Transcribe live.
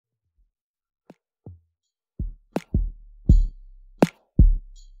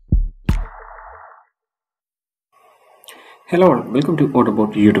Hello, welcome to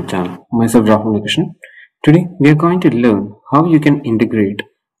AutoBot YouTube channel. Myself Rahul Krishnan. Today we are going to learn how you can integrate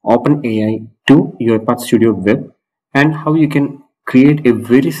OpenAI to UiPath Studio Web and how you can create a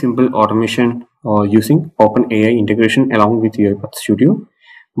very simple automation using OpenAI integration along with UiPath Studio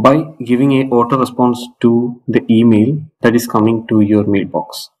by giving a auto response to the email that is coming to your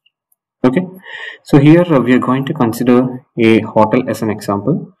mailbox. Okay, so here we are going to consider a hotel as an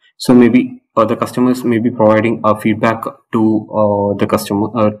example. So maybe the customers may be providing a feedback to the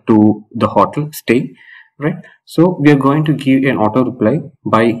customer to the hotel stay, right? So we are going to give an auto reply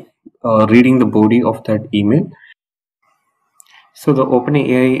by reading the body of that email. So the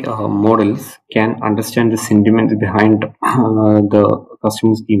OpenAI models can understand the sentiment behind the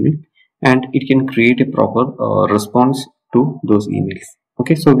customer's email, and it can create a proper response to those emails.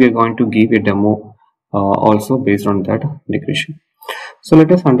 Okay, so we are going to give a demo also based on that integration. So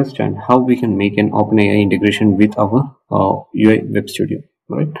let us understand how we can make an OpenAI integration with our UI Web Studio,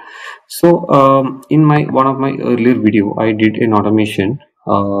 right? So in one of my earlier video, I did an automation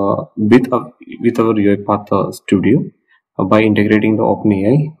with our UiPath Studio by integrating the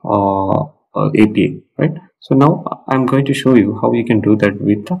OpenAI API, right? So now I'm going to show you how you can do that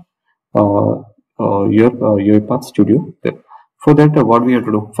with your UiPath Studio Web. For that, what we have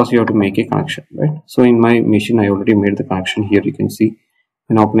to do, first you have to make a connection, right? So in my machine, I already made the connection. Here you can see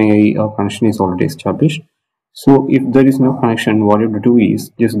an OpenAI connection is already established. So if there is no connection, what you have to do is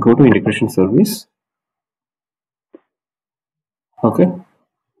just go to integration service. Okay.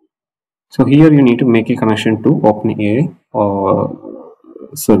 So here you need to make a connection to OpenAI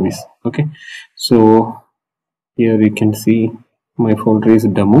service. Okay. So here you can see my folder is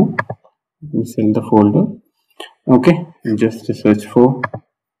demo. Select the folder. Okay, just search for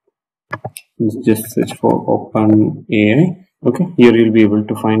OpenAI. Okay, here you'll be able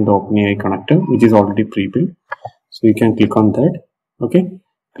to find the OpenAI connector, which is already pre-built. So you can click on that. Okay,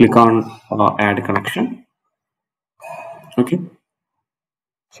 click on add connection. Okay,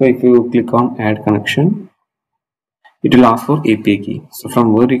 so if you click on add connection, it will ask for API key. So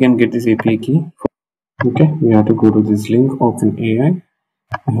from where you can get this API key? Okay, we have to go to this link, OpenAI.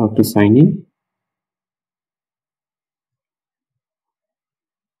 I have to sign in.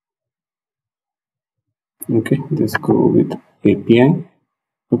 Okay, just go with API.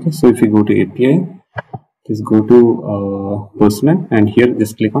 Okay, so if you go to API, just go to personal, and here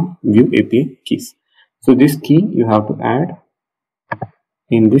just click on view API keys. So this key you have to add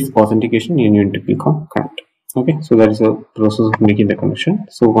in this authentication. You need to click on connect. Okay, so that is a process of making the connection.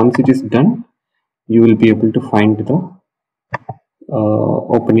 So once it is done, you will be able to find the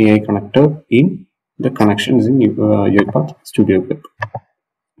OpenAI connector in the connections in UiPath Studio Web.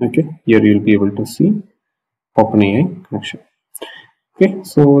 Okay, here you will be able to see OpenAI connection. Okay,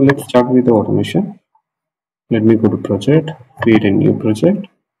 so let's start with the automation. Let me go to project, create a new project,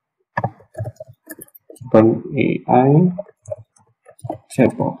 OpenAI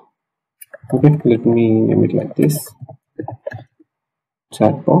chatbot. Okay, let me name it like this,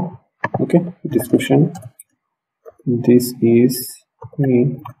 chatbot. Okay, description, this is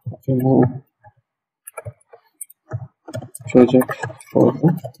a demo project for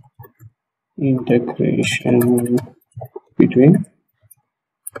the integration between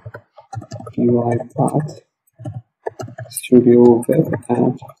UiPath Studio Web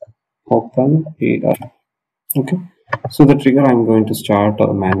and OpenAI. Okay, so the trigger I'm going to start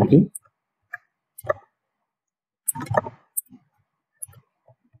manually.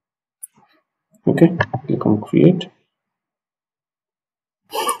 Okay, click on create.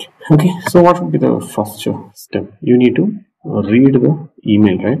 Okay, so what would be the first step? You need to read the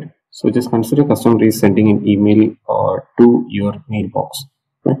email, right? So just consider customer is sending an email to your mailbox,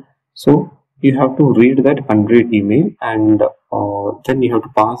 right? So you have to read that unread email, and then you have to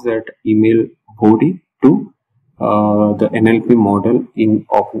pass that email body to the NLP model in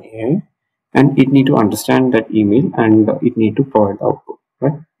OpenAI, and it need to understand that email, and it need to provide output,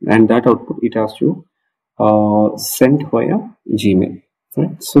 right? And that output it has to send via Gmail,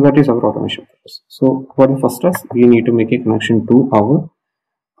 right? So that is our automation process. So for the first task, we need to make a connection to our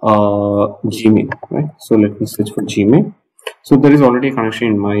Gmail, right? So let me search for Gmail. So there is already a connection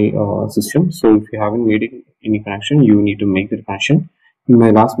in my system. So if you haven't made any connection, you need to make the connection. In my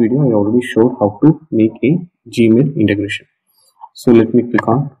last video, I already showed how to make a Gmail integration. So let me click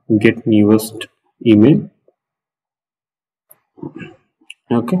on get newest email.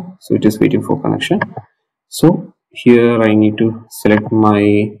 Okay, so it is waiting for connection. So here I need to select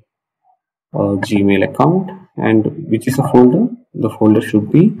my Gmail account, and which is a folder. The folder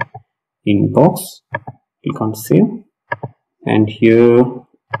should be inbox. Click on save, and here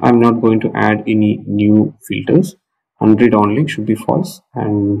I'm not going to add any new filters. unread only should be false,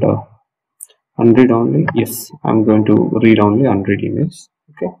 and unread only, yes, I'm going to read only unread emails.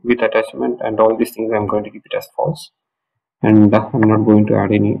 Okay, with attachment and all these things I'm going to keep it as false, and I'm not going to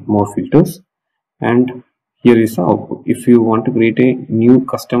add any more filters. And here is the output. If you want to create a new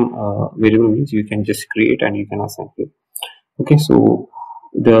custom variable, means you can just create and you can assign here. Okay, so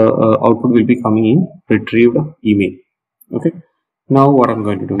the output will be coming in retrieved email. Okay, now what I'm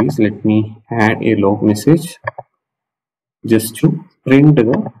going to do is, let me add a log message just to print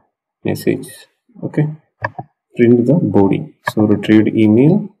the message. Okay, print the body. So retrieved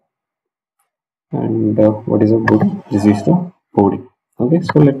email, and what is the body? This is the body. Okay,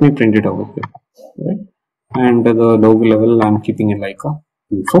 so let me print it over here, right? And the log level I'm keeping it like a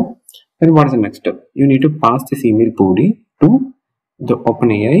info. Then what is the next step? You need to pass this email body to the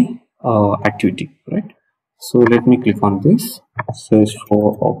OpenAI activity, right? So let me click on this, search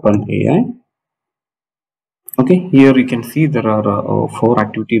for OpenAI. Okay, here you can see there are 4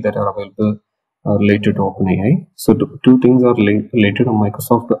 activities that are available related to OpenAI. So two things are related to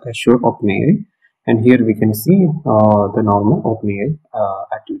Microsoft Azure OpenAI, and here we can see the normal OpenAI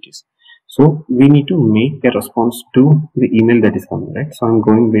activities. So we need to make a response to the email that is coming, right? So I'm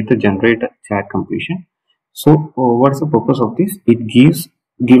going with the generate chat completion. So what is the purpose of this? It gives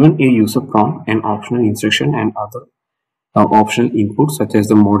given a user prompt, an optional instruction, and other optional inputs such as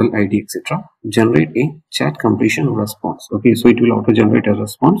the model ID, etc. Generate a chat completion response. Okay, so it will auto generate a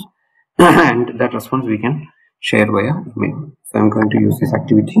response, and that response we can share via email. So I'm going to use this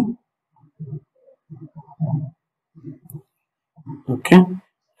activity. Okay,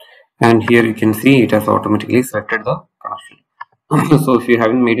 and here you can see it has automatically selected the connection. So if you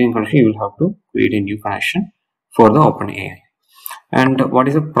haven't made any connection, you will have to create a new connection for the OpenAI. And what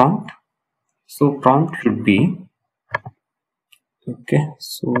is a prompt? So prompt should be, okay,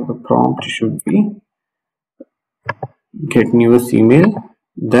 so the prompt should be get newest email,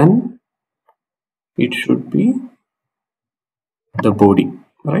 then it should be the body,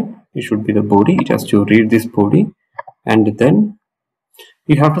 right? It should be the body. It has to read this body, and then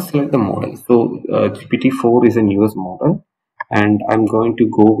you have to select the model. So GPT-4 is a newest model, and I'm going to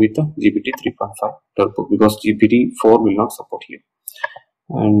go with the GPT 3.5 turbo because GPT-4 will not support here.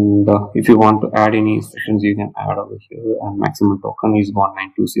 And if you want to add any instructions, you can add over here, and maximum token is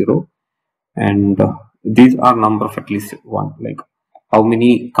 1920, and these are number of at least one, like how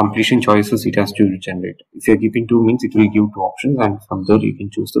many completion choices it has to generate. If you're giving 2, means it will give 2 options, and from there you can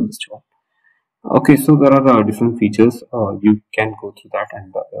choose the best one. Okay, so there are different features. You can go through that,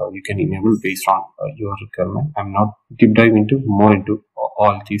 and you can enable based on your requirement. I'm not deep dive into more into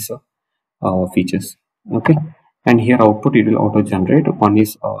all these features. Okay, and here output it will auto generate. One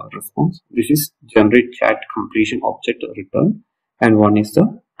is response. This is generate chat completion object return, and one is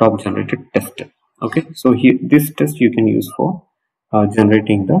the top generated test. Okay, so here this test you can use for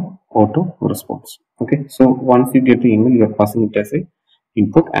generating the auto response. Okay, so once you get the email, you are passing it as a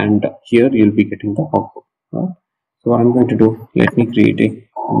input, and here you'll be getting the output. Right? So what I'm going to do, let me create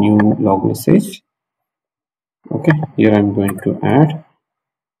a new log message. Okay, here I'm going to add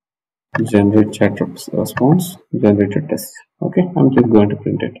generate chat response generated test. Okay, I'm just going to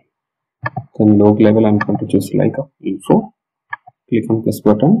print it. Then log level I'm going to choose like a info. Click on plus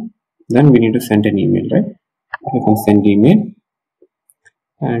button. Then we need to send an email, right? Click on send email,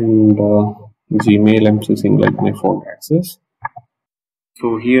 and Gmail I'm choosing like my phone access.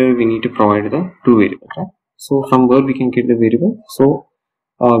 So here we need to provide the 2 variables, right? So from where we can get the variable. So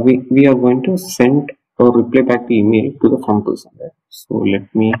we are going to send or reply back the email to the from person, right? So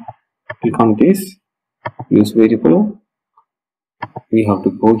let me click on this, use variable. We have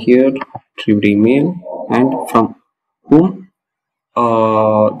to go here, retrieve the email, and from whom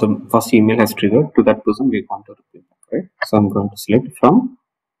the first email has triggered, to that person we want to reply back, right? So I'm going to select from.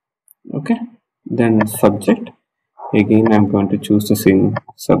 Okay, then subject. Again, I'm going to choose the same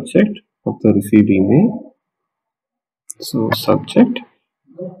subject of the received email. So subject,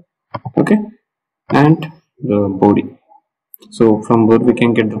 okay, and the body. So from where we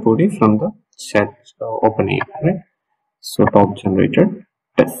can get the body? From the chat OpenAI, right? So top generated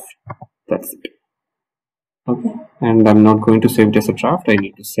test. That's it. Okay, and I'm not going to save it as a draft. I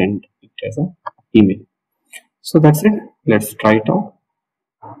need to send it as an email. So that's it. Let's try it out.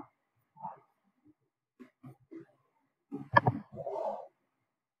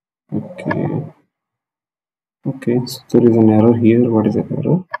 Okay. Okay, so there is an error here. What is the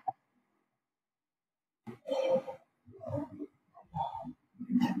error?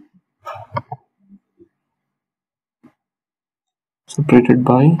 Separated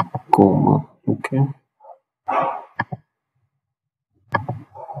by comma. Okay.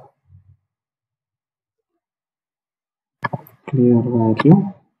 clear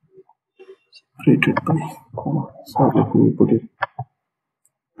value separated by comma. So let me put it.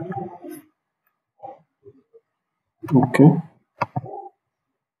 Okay.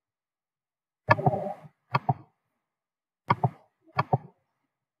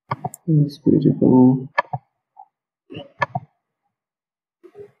 It's beautiful.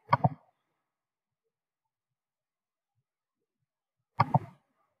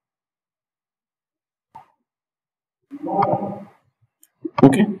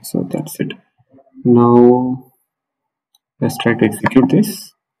 Okay, so that's it. Now let's try to execute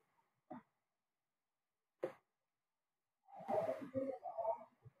this.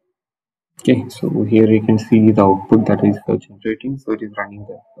 Okay, so here you can see the output that is generating. So it is running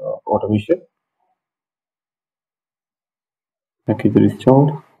the automation. Package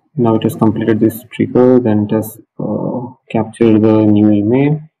restored. Now it has completed this trigger, then it has captured the new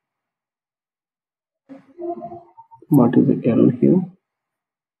email. What is the error here?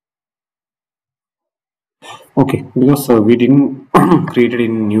 Okay, because we didn't create it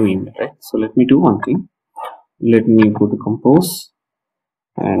in a new email, right? So let me do one thing. Let me go to compose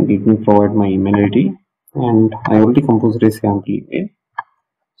and let me provide my email ID. And I already composed a sample email.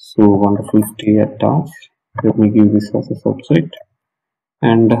 So wonderful stay attached. Let me give this as a subject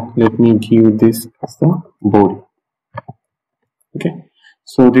and let me give this as the body. Okay,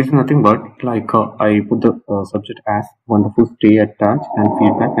 so this is nothing but like I put the subject as wonderful stay attached and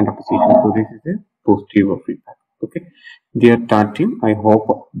feedback and appreciation. So this is a positive feedback. Okay, dear TAT team, I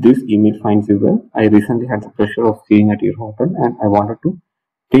hope this email finds you well. I recently had the pleasure of staying at your hotel and I wanted to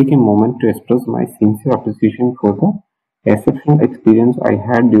take a moment to express my sincere appreciation for the exceptional experience I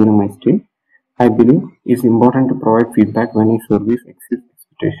had during my stay. I believe it's important to provide feedback when a service exceeds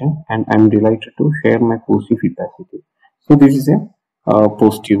expectation, and I'm delighted to share my positive feedback with you. So this is a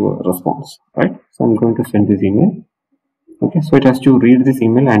positive response, right? So I'm going to send this email. Okay, so it has to read this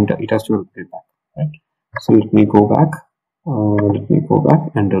email and it has to reply back, right? So let me go back. Let me go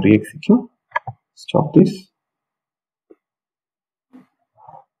back and re-execute. Stop this.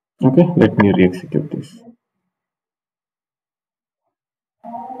 Okay, let me re-execute this.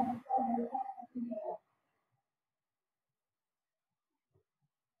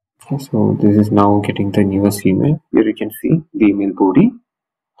 Okay, so this is now getting the newest email. Here you can see the email body.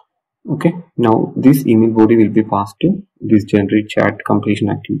 Okay, now this email body will be passed to this generate chat completion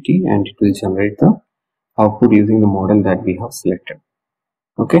activity and it will generate the output using the model that we have selected.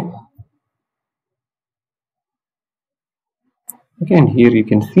 Okay. Okay, and here you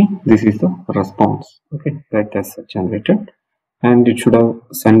can see this is the response. Okay, that has generated and it should have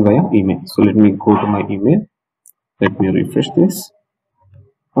sent via email. So let me go to my email. Let me refresh this.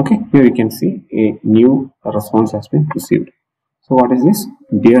 Okay, here you can see a new response has been received. So what is this?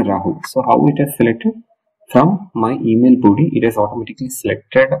 Dear Rahul. So how it has selected? From my email body, it has automatically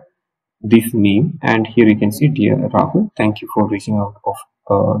selected this name, and here you can see, Dear Rahul, thank you for reaching out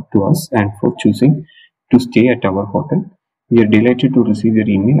to us and for choosing to stay at our hotel. We are delighted to receive your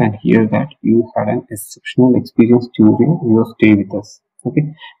email and hear that you had an exceptional experience during your stay with us.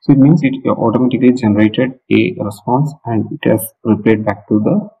 Okay, so it means it automatically generated a response and it has replied back to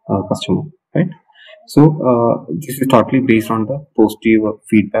the customer, right? So this is totally based on the positive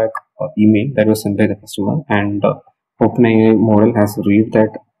feedback email that was sent by the customer, and OpenAI model has read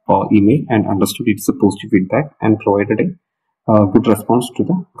that email and understood it's a positive feedback and provided a good response to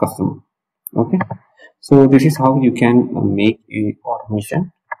the customer. Okay, so this is how you can make a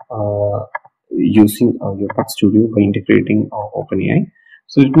automation using your UiPath Studio by integrating OpenAI.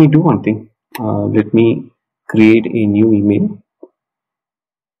 So let me do one thing. Let me create a new email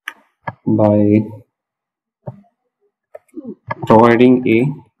by providing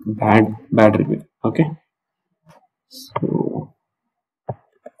a bad review. Okay, so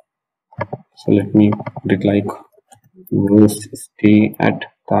let me put it like most stay at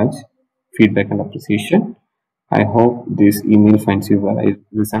Taj feedback and appreciation. I hope this email finds you well. I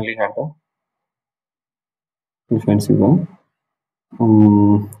recently had a finds you well.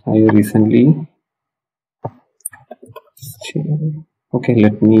 I recently okay,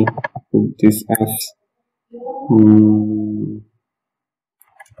 let me put this as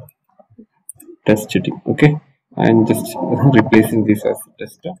testing. Okay, I'm just replacing this as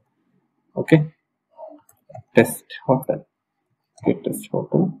tester. Okay, test hotel. Okay, test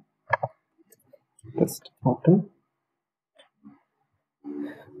hotel. Test hotel. I'm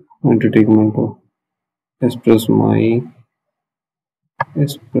going to take a moment to express my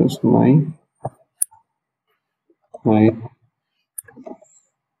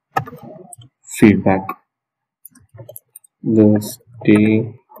feedback. The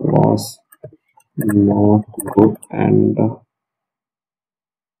stay was not good and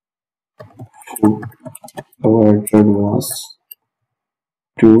provided was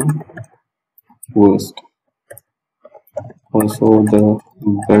too worst. Also, the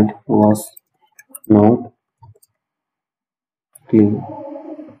bed was not clean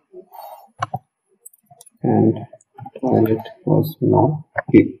and toilet was not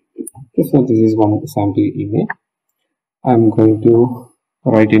clean. Okay, so this is one sample email. I'm going to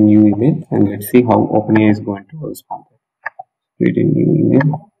write a new email and let's see how OpenAI is going to respond. Create a new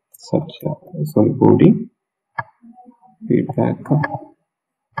email, body, feedback.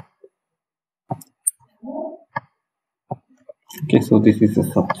 Okay, so this is the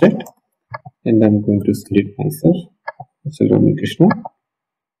subject and I'm going to select myself, Krishna.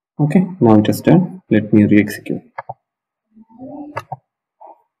 Okay, now it is done. Let me re-execute.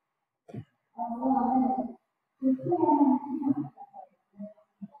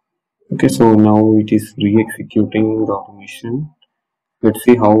 Okay, so now it is re-executing the automation. Let's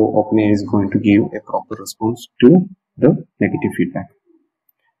see how OpenAI is going to give a proper response to the negative feedback.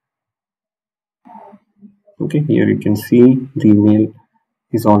 Okay, here you can see the email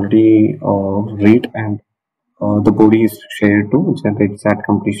is already read and the body is shared to generate that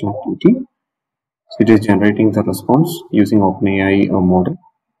completion activity. So it is generating the response using OpenAI model,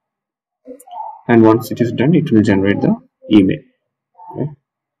 and once it is done, it will generate the email. Okay.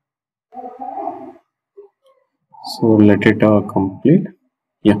 So let it complete.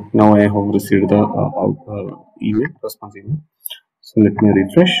 Yeah, now I have received the email, response email. So let me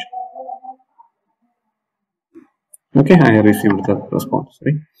refresh. Okay, I have received the response.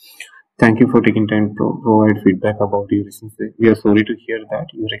 Right. Thank you for taking time to provide feedback about your results. We are sorry to hear that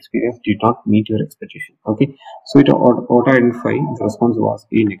your experience did not meet your expectation. Okay, so it auto-identify the response was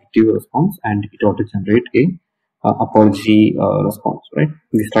a negative response and it auto-generate a apology response. Right,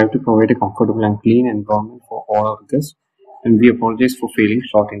 we strive to provide a comfortable and clean environment for all our guests, and we apologize for failing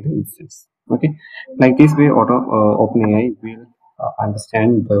short in the instance. Okay, like this way, OpenAI will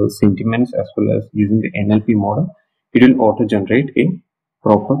understand the sentiments as well as using the NLP model. It will auto-generate a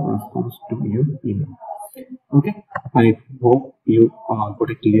proper response to your email. Okay, I hope you got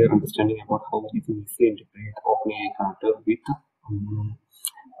a clear understanding about how you can easily integrate OpenAI connector with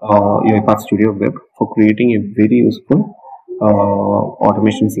UiPath Studio Web for creating a very useful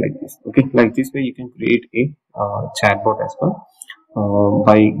automations like this. Okay, like this way you can create a chatbot as well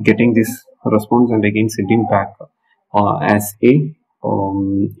by getting this response and again sending back as a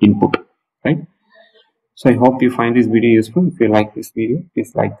input, right? So I hope you find this video useful. If you like this video,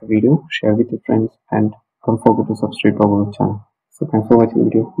 please like the video, share with your friends, and don't forget to subscribe to our channel. So thanks for watching the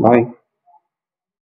video. Bye.